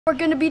We're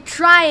gonna be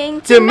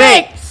trying to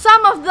make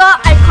some of the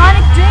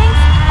iconic drinks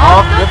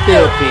of the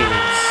Philippines.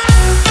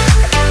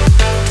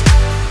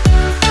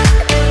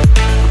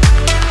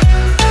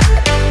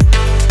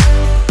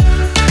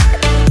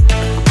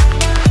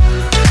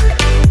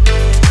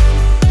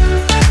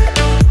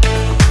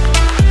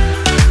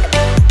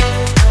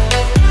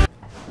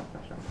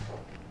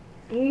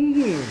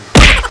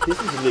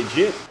 This is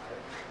legit.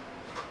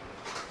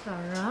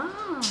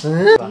 Sarap.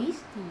 Tasty.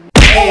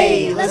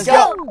 Hey, let's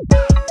go!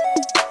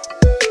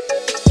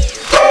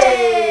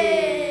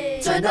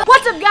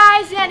 What's up,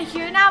 guys? Niana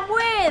here, and I'm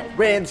with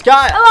Ranz,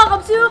 Scott. and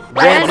welcome to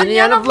Ranz and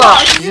Niana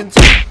Vlog Season 2.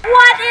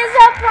 What is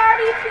up,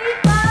 party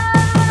people?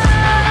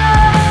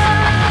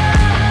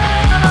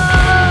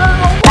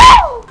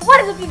 Woo!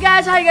 What is up, you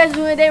guys? How you guys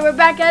doing today? We're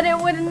back at it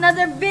with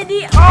another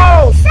video.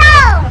 So,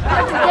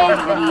 for today's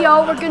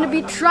video, we're gonna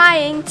be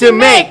trying To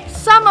make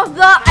some of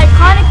the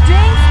iconic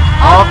drinks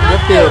of the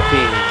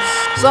Philippines.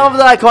 Some of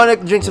the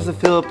iconic drinks of the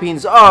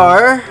Philippines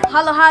are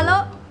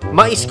halo-halo,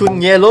 mais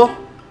con hielo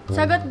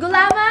sagot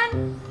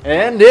gulaman,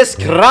 and this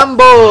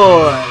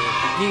crumble.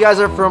 If you guys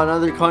are from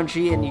another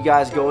country and you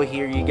guys go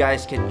here, you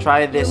guys can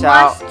try this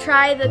out. must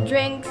try the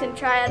drinks and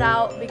try it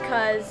out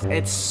because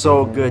It's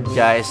so good,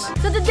 guys.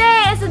 so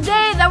today is the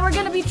day that we're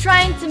gonna be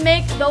trying to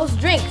make those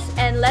drinks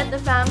and let the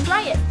fam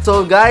try it.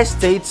 So guys,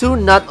 stay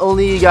tuned. Not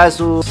only you guys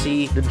will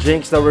see the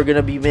drinks that we're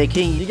gonna be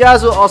making, you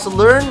guys will also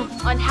learn.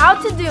 On how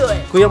to do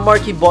it. Kuya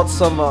Marky bought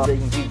some the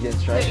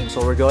ingredients, right? So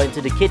we're going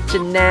to the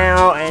kitchen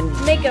now and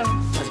Make them.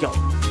 let's go.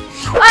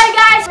 Alright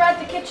guys, we're at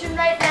the kitchen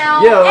right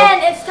now. Yo.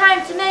 And it's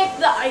time to make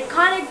the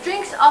iconic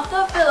drinks of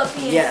the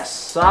Philippines. Yes,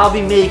 so I'll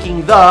be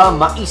making the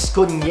mais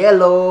con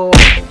hielo.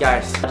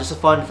 Guys, just a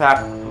fun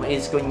fact,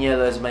 mais con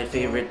hielo is my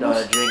favorite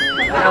drink.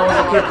 When I was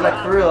a kid,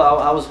 like for real,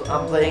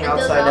 I'm playing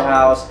outside the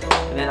house,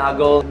 and then I'll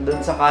go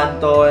dun sa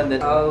kanto, and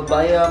then I'll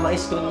buy a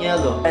mais con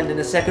hielo. And then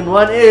the second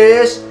one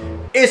is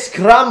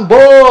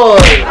scramble! I'll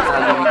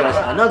give you guys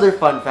another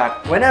fun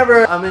fact.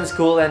 Whenever I'm in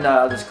school and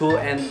the school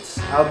ends,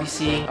 I'll be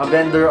seeing a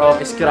vendor of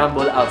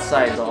scramble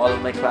outside. So all of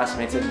my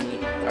classmates and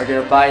me are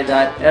gonna buy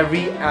that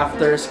every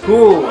after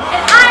school.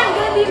 And I'm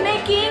gonna be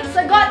making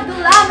sagot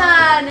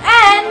gulaman.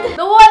 And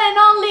the one and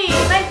only,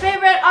 my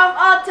favorite of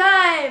all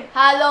time,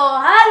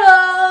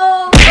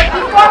 halo-halo. But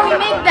before we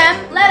make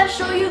them, let us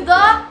show you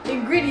the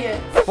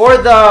ingredients. For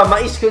the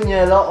mais con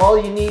hielo,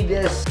 all you need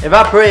is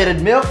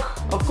evaporated milk.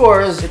 Of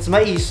course, it's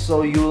mais,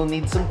 so you will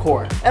need some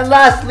corn. And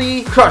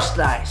lastly, crushed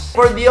ice.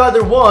 For the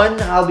other one,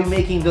 I'll be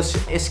making the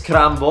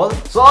scramble.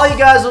 So all you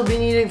guys will be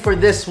needing for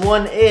this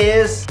one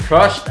is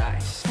crushed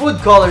ice, food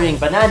coloring,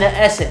 banana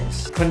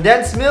essence,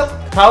 condensed milk,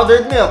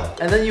 powdered milk,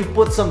 and then you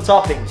put some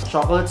toppings.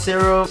 Chocolate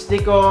syrup,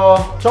 sticko,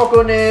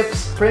 choco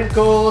nips,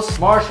 crinkles,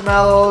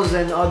 marshmallows,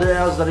 and other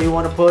else that you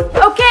want to put.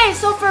 Okay,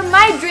 so for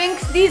my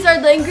drinks, these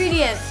are the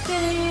ingredients.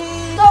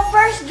 So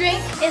first drink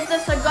is the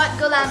sagot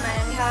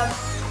gulaman. We have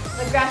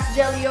the grass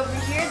jelly over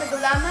here, the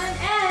gulaman,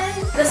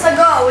 and the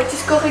sago, which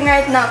is cooking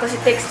right now because it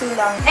takes too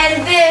long.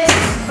 And this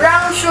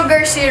brown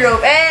sugar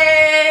syrup.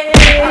 Hey!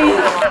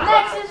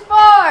 Next is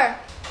for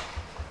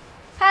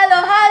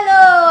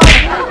halo-halo.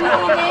 We'll be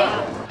needing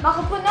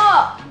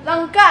makapuno,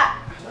 langka,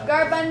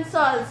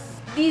 garbanzos,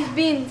 these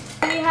beans.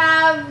 We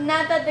have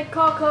nata de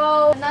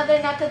coco, another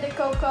nata de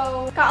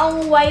coco,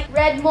 kaong white,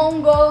 red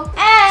mongo,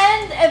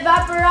 and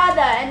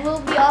evaporada. And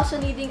we'll be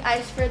also needing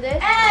ice for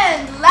this.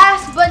 And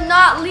last but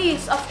not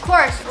least, of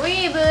course,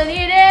 we will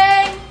be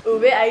needing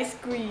ube ice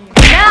cream.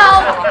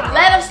 Now,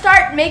 let us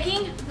start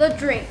making the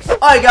drinks.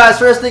 Alright guys,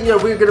 first thing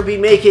that we're gonna be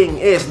making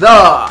is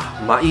the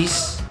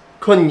mais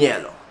con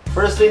hielo.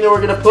 First thing that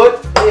we're gonna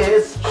put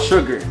is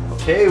sugar.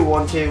 Okay,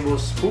 1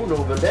 tablespoon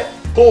over there.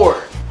 Corn.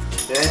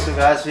 Okay, so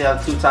guys, we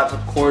have two types of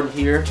corn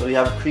here. So we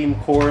have cream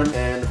corn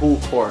and whole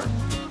corn.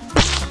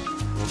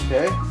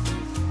 Okay.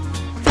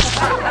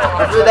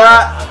 After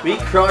that, we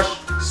crush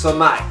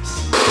some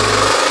ice.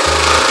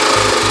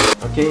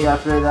 Okay,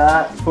 after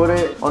that, put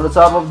it on the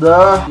top of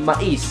the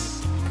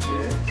mais.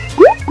 Okay.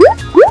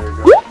 There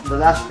we go. The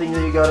last thing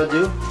that you gotta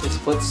do is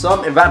put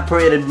some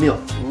evaporated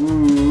milk.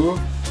 Ooh.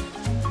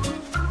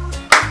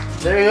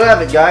 There you have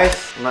it, guys.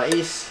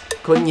 Mais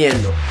con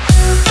hielo.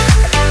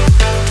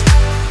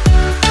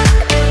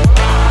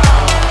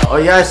 Oh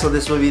yeah, so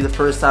this will be the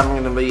first time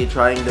I'm gonna be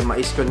trying the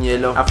mais con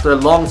hielo after a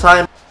long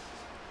time.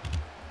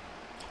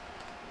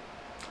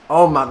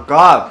 Oh my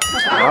god!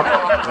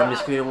 Sarap.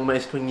 Namiss ko yung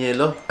mais con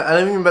hielo.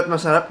 Alam niyo ba't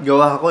masarap?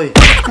 Gawa ako eh.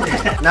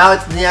 Now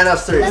it's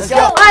Niana's turn. Let's go!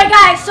 Alright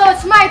guys, so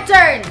it's my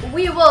turn.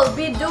 We will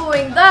be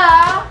doing the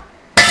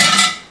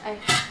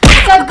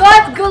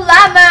sagot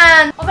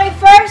gulaman. Okay,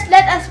 first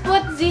let us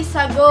put the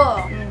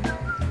sago.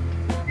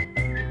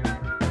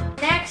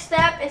 Next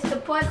step is to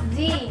put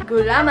the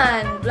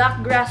gulaman,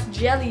 black grass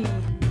jelly.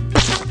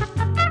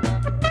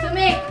 To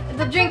make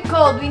the drink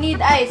cold, we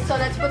need ice, so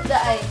let's put the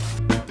ice.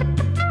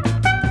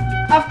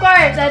 Of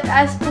course, let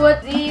us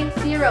put the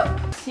syrup.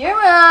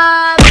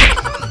 Syrup!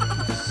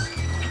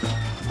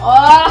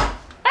 Oh!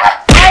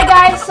 Alright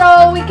guys, so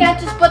so we can't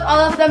just put all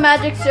of the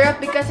magic syrup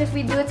because if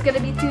we do, it's gonna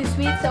be too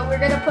sweet. So we're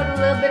gonna put a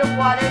little bit of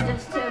water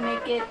just to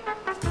make it,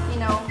 you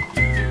know.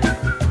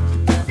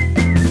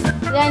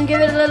 Then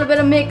give it a little bit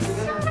of mix.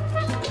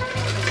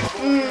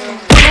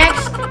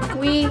 Next,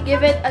 we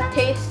give it a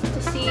taste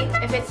to see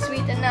if it's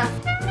sweet enough.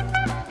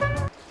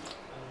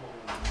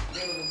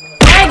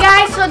 Alright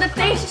guys, so the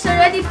taste is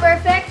already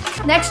perfect.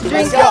 Next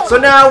drink. So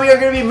now we are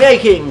going to be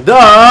making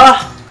the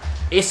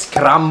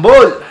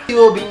scramble. You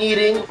will be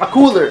needing a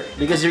cooler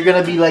because you're going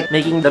to be like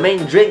making the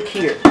main drink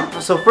here.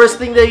 So first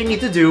thing that you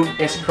need to do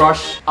is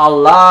crush a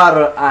lot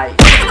of ice.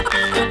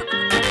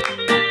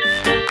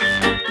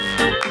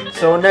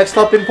 So next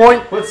topping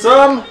point, put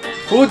some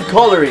food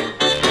coloring.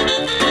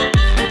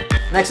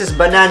 Next is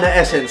banana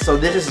essence. So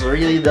this is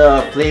really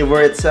the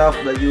flavor itself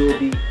that you will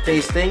be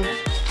tasting.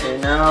 Okay,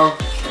 now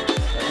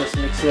let's just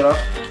mix it up.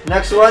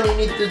 Next one you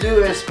need to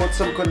do is put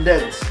some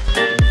condensed.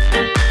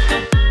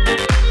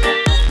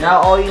 Now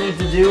all you need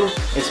to do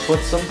is put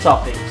some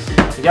toppings.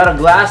 We got a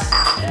glass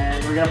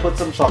and we're gonna put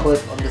some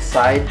chocolate on the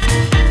side.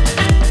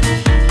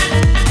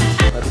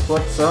 Let's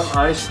put some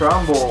ice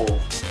crumble.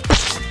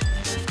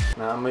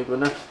 Now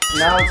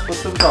let's put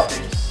some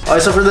toppings.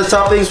 Alright, so for the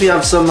toppings we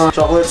have some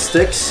chocolate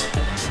sticks.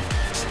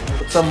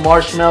 Put some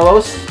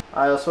marshmallows.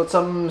 Alright, let's put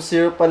some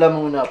syrup pala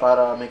muna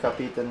para may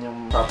kapitan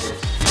yung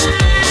toppings.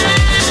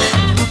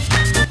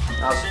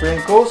 Now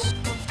sprinkles,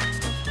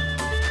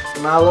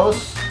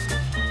 mallows,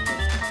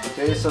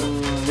 okay, some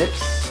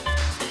nips.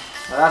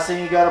 The last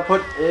thing you gotta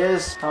put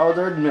is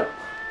powdered milk.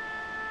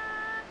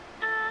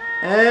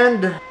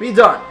 And be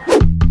done.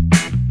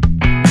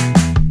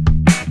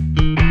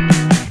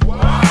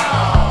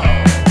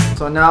 Wow.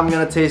 So now I'm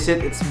gonna taste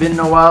it. It's been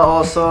a while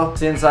also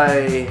since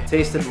I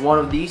tasted one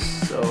of these.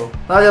 So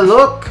Nadia,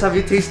 look, have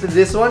you tasted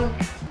this one?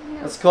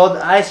 No. It's called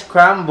ice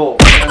crumble.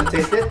 You wanna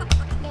taste it?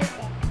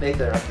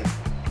 Later, okay.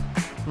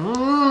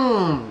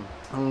 Mmm,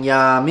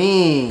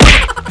 yummy.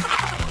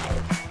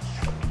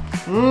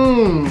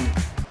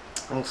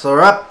 Ang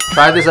sarap.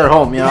 Try this at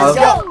home, you know. Let's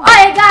go.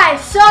 Alright guys,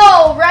 so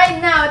right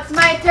now it's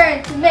my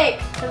turn to make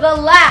the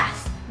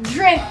last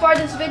drink for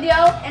this video,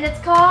 and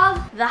it's called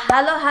the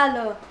Halo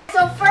Halo.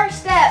 So first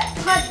step,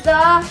 put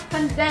the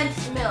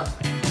condensed milk.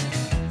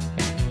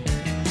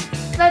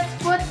 Let's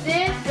put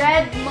this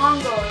red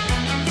mango.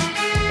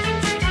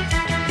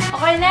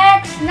 Okay,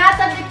 next,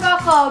 nata de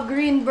coco,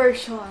 green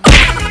version.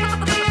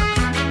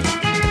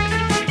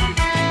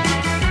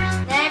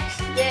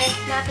 This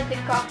nata de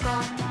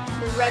coco,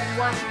 the red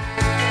one.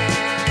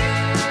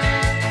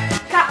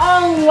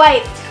 Kaong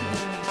white.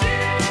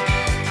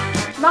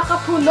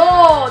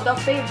 Makapuno, the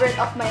favorite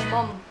of my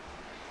mom.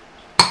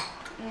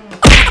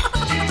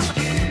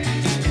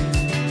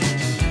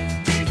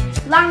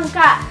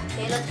 Langka.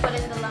 Okay, let's put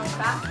in the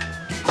langka.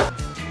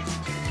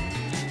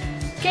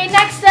 Okay,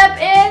 next step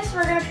is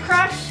we're gonna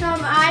crush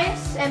some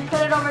ice and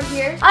put it over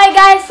here. Alright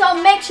guys, so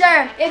make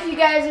sure if you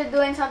guys are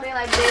doing something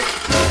like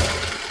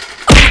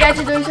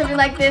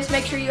this,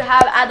 make sure you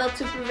have adult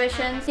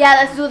supervision. Yeah,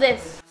 let's do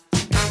this.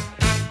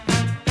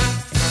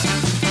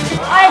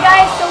 Alright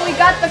guys, so we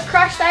got the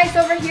crushed ice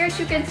over here, as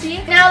you can see.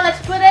 Now let's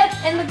put it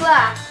in the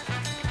glass.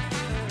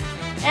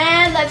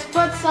 And let's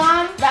put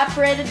some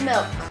evaporated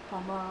milk.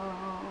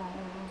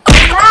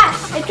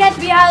 Last, it can't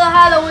be halo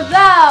halo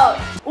without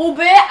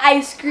ube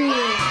ice cream.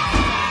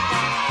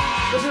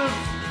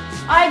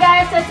 Alright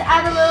guys, let's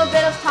add a little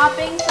bit of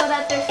topping so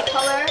that there's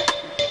color.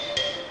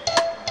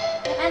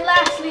 And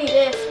lastly,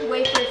 this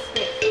wafer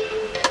stick.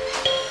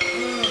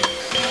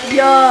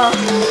 Yeah.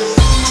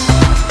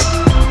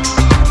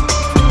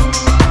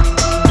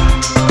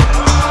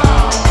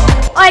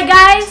 Alright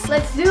guys,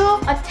 let's do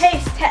a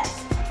taste test.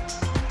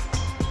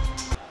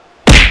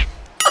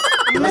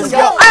 Let's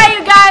go. Alright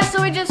you guys,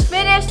 so we just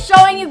finished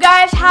showing you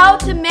guys how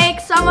to make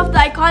some of the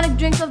iconic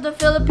drinks of the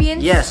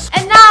Philippines. Yes.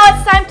 And now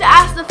it's time to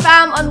ask the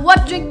fam on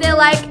what drink they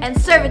like and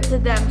serve it to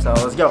them. So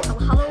let's go.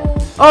 Hello.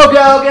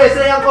 Okay,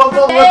 say ang pong.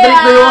 What drink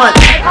do you want?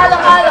 Halo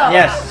halo.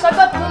 Yes.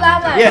 Sagot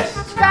gulaman. Yes.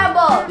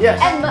 Scramble. Yes.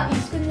 And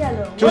mais con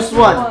yelo. Choose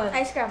one.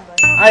 Ice scramble.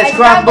 Ice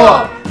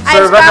crumble.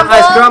 Serve us an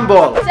ice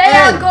crumble. Say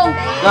And go.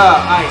 the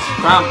ice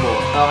crumble.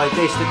 Okay,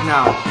 taste it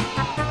now.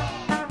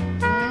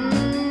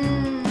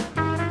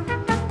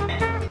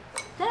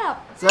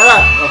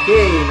 Sarap.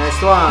 Okay, nice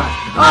one.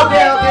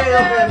 Okay,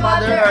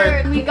 Mother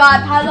Earth. We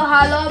got halo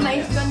halo,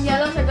 mais con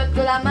yelo, sagot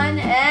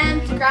gulaman, and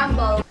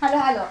scramble. Halo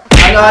halo.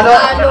 Halo.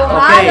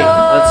 Okay,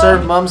 let's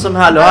serve Mom some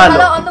halo Halo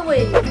halo. on the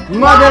way.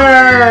 Mother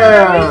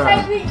Every Earth.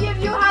 time we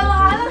give you halo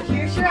halo,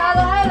 here's your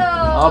halo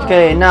halo.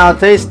 Okay, now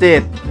taste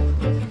it.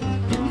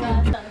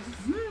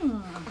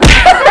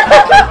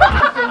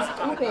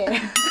 Okay.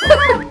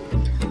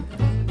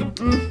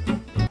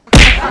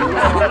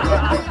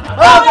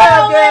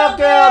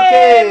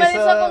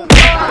 So, we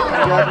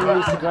got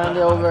Luis Grande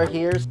over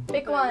here.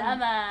 Pick one.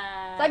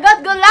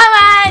 Sagot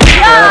gulaman! So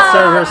let's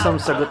serve her some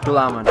sagot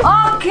gulaman.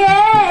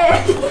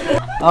 Okay!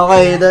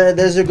 Okay,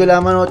 there's your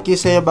gulaman. What can you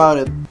say about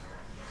it?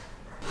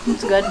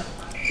 It's good.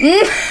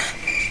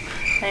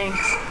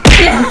 Thanks.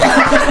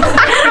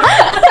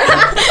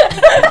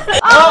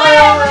 Okay,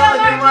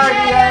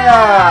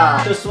 Yeah.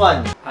 Choose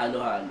one.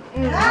 Halo-halo.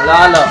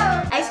 Halo-halo.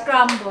 Ice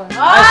crumble.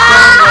 Ice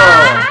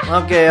crumble.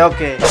 Okay,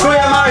 okay.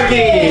 Kuya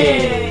Marky.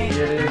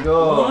 Here you go.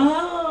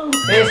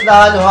 Taste the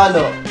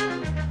halo-halo.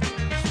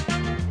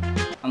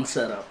 Ang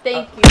sarap.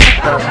 Thank you.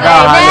 Sarap na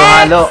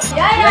halo-halo.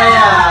 Yaya.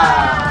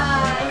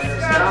 Ice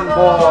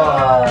crumble.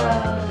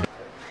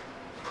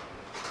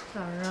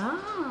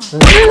 Sarap.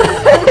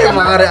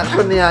 Mga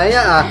reaction ni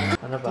Yaya ah.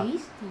 Ano ba?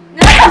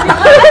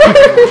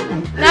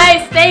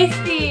 Nice,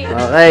 tasty.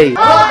 Okay.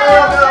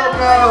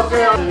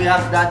 Okay. We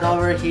have that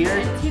over here.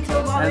 And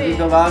dito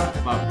ba?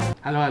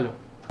 Halo-halo.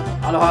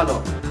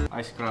 Halo-halo.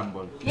 Ice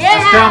crumble. Yeah!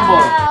 Ice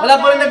crumble. Wala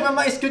pa rin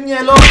nagmamais con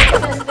yelo.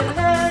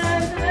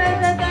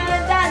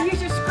 Here's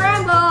your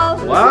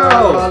scramble.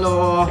 Wow.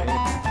 Halo.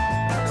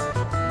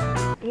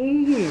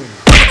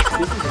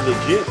 This is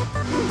legit.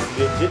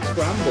 Legit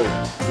scramble.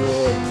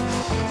 Good.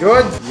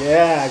 Good?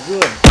 Yeah,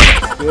 good.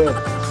 Good.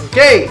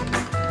 Okay.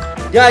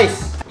 Guys,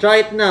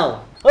 try it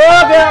now.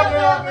 Okay.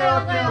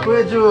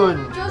 Kuya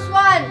Jun. Choose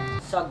one.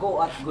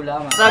 Sago at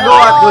gulaman. Sago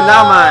at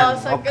gulaman.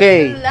 Sago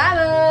Okay.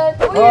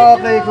 Gulaman.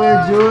 Okay,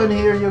 Kuya Jun,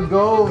 here you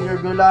go. Your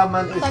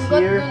gulaman is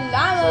Sagot here.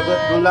 gulaman. Sagot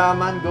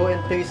gulaman. Go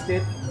and taste it.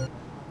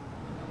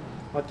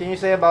 What can you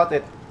say about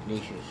it?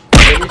 Delicious.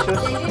 Delicious.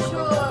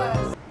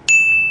 Delicious.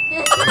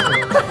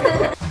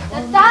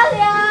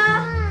 Natalia!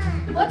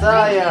 What drink do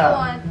Natalia. you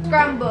want?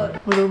 Scramble.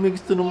 Wala may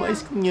gusto ng mais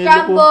con yelo ko.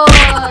 Scramble.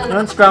 You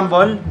want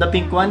scramble? The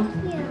pink one?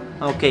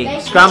 Yeah. Okay,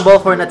 Thank scramble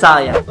for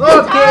Natalia. Okay,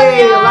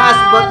 Natalia,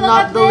 last but look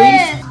not at the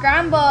least. this.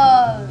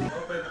 Scramble.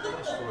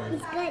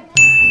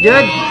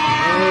 Good.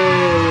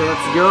 Hey,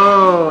 let's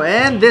go.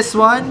 And this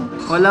one,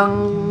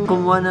 walang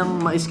kumuha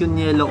ng mais con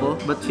yelo ko.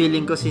 But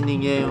feeling ko si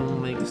Ningya yung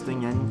may gusto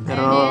niyan.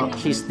 Pero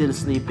she's still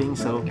sleeping,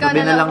 so Ikaw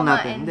tabi na na lang lang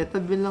natin. kumain. Hindi,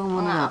 tabi lang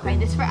muna Okay,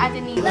 natin. this is for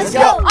Anthony. Let's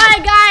go!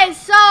 Alright guys,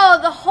 so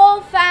the whole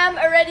fam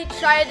already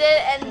tried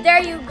it and there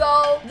you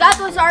go. That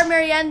was our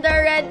merienda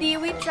already.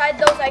 We tried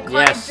those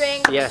iconic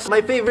drinks. Yes.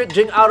 My favorite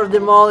drink out of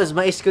them all is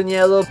mais con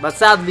yelo. But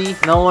sadly,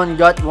 no one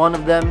got one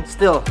of them.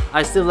 Still,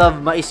 I still love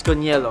mais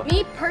con yelo.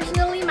 Me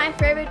personally, my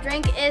favorite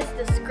drink is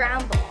the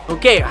scramble.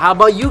 Okay, how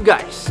about you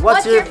guys?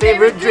 What's your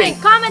favorite drink?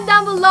 Comment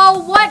down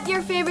below what your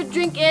favorite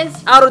drink is.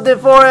 Out of the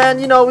four, and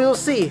we'll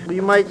see.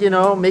 We might,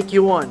 make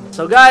you one.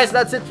 So guys,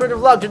 that's it for the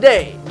vlog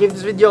today. Give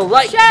this video a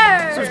like,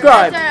 Share!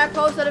 subscribe. And turn our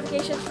post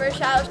notifications for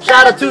shout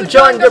Shout out to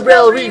John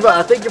Gabriel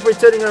Riva. Thank you for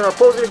turning on our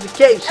post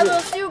notifications. And we'll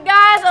see you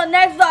guys on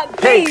next vlog.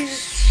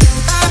 Peace.